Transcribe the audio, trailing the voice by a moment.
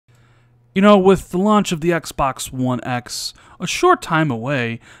You know, with the launch of the Xbox One X a short time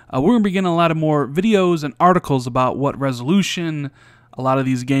away, we're going to be getting a lot of more videos and articles about what resolution a lot of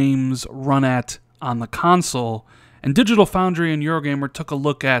these games run at on the console. And Digital Foundry and Eurogamer took a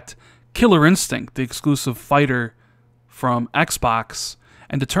look at Killer Instinct, the exclusive fighter from Xbox,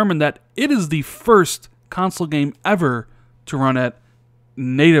 and determined that it is the first console game ever to run at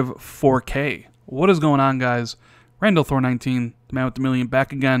native 4K. What is going on, guys? Randall Thor 19, the man with the million,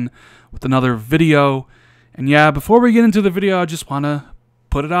 back again with another video. And yeah, before we get into the video, I just want to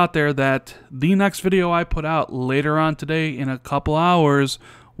put it out there that the next video I put out later on today in a couple hours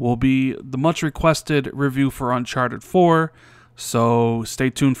will be the much requested review for Uncharted 4. So stay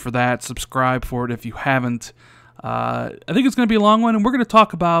tuned for that. Subscribe for it if you haven't. I think it's going to be a long one, and we're going to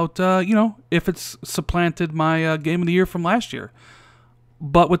talk about, you know, if it's supplanted my Game of the Year from last year.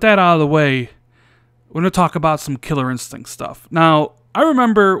 But with that out of the way, we're going to talk about some Killer Instinct stuff. Now, I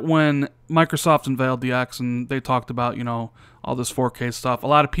remember when Microsoft unveiled the X and they talked about, you know, all this 4K stuff. A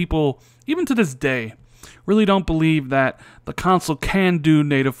lot of people, even to this day, really don't believe that the console can do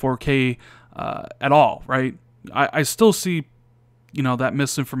native 4K at all, right? I still see, you know, that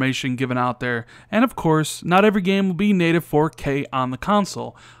misinformation given out there. And of course, not every game will be native 4K on the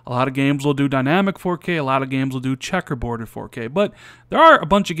console. A lot of games will do dynamic 4K, a lot of games will do checkerboarded 4K. But there are a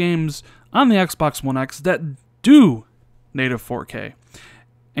bunch of games on the Xbox One X that do native 4K.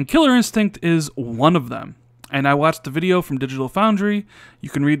 And Killer Instinct is one of them. And I watched the video from Digital Foundry. You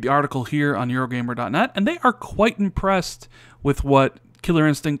can read the article here on Eurogamer.net, and they are quite impressed with what Killer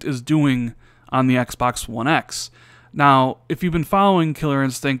Instinct is doing on the Xbox One X. Now, if you've been following Killer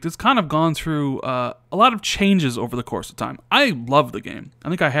Instinct, it's kind of gone through a lot of changes over the course of time. I love the game. I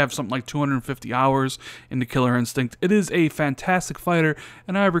think I have something like 250 hours into Killer Instinct. It is a fantastic fighter,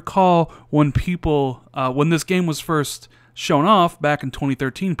 and I recall when people, when this game was first shown off back in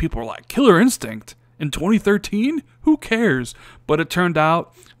 2013, people were like, Killer Instinct in 2013? Who cares? But it turned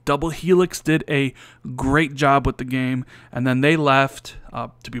out Double Helix did a great job with the game, and then they left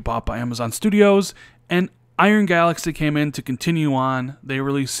to be bought by Amazon Studios, and Iron Galaxy came in to continue on. They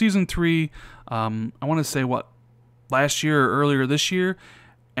released Season 3, I want to say, what, last year or earlier this year.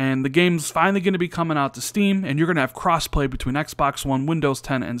 And the game's finally going to be coming out to Steam, and you're going to have crossplay between Xbox One, Windows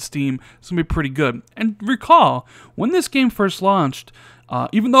 10, and Steam. It's going to be pretty good. And recall, when this game first launched,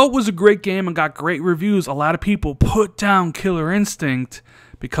 even though it was a great game and got great reviews, a lot of people put down Killer Instinct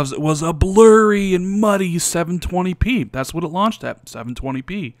because it was a blurry and muddy 720p. That's what it launched at,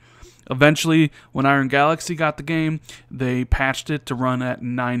 720p. Eventually, when Iron Galaxy got the game, they patched it to run at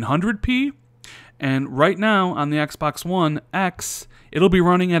 900p. And right now, on the Xbox One X, it'll be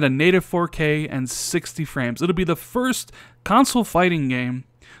running at a native 4K and 60 frames. It'll be the first console fighting game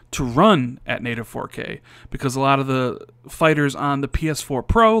to run at native 4K, because a lot of the fighters on the PS4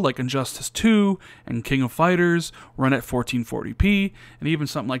 Pro, like Injustice 2 and King of Fighters, run at 1440p, and even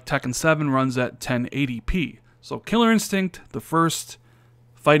something like Tekken 7 runs at 1080p. So Killer Instinct, the first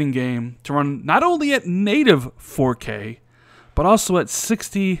fighting game to run not only at native 4K, but also at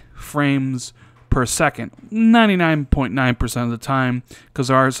 60 frames per second, 99.9% of the time, because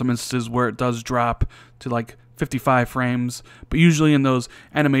there are some instances where it does drop to like 55 frames, but usually in those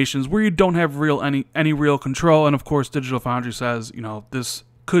animations where you don't have any real control. And of course, Digital Foundry says, you know, this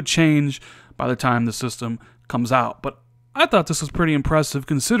could change by the time the system comes out. But I thought this was pretty impressive,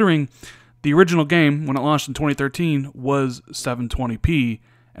 considering the original game, when it launched in 2013, was 720p,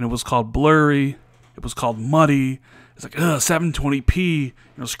 and it was called blurry, it was called muddy. It's like, ugh, 720p, you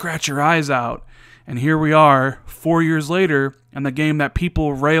know, scratch your eyes out. And here we are, 4 years later, and the game that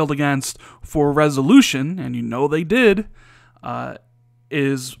people railed against for resolution, and you know they did,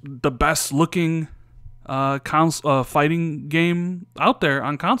 is the best-looking fighting game out there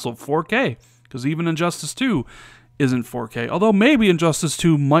on console, 4K, because even Injustice 2 isn't 4K. Although maybe Injustice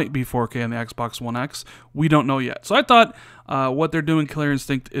 2 might be 4K on the Xbox One X. We don't know yet. So I thought what they're doing, Killer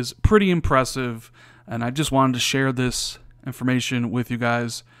Instinct, is pretty impressive, and I just wanted to share this information with you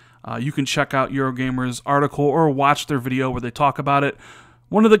guys. You can check out Eurogamer's article or watch their video where they talk about it.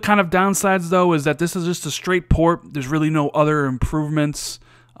 One of the kind of downsides, though, is that this is just a straight port. There's really no other improvements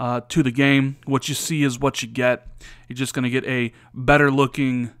to the game. What you see is what you get. You're just going to get a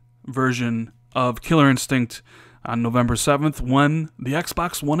better-looking version of Killer Instinct on November 7th when the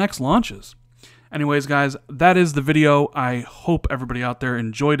Xbox One X launches. Anyways, guys, that is the video. I hope everybody out there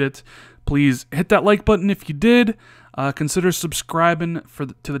enjoyed it. Please hit that like button if you did. Consider subscribing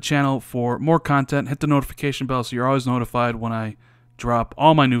to the channel for more content. Hit the notification bell so you're always notified when I drop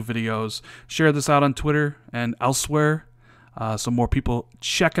all my new videos. Share this out on Twitter and elsewhere so more people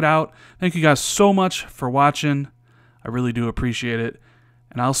check it out. Thank you guys so much for watching. I really do appreciate it.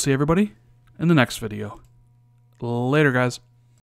 And I'll see everybody in the next video. Later, guys.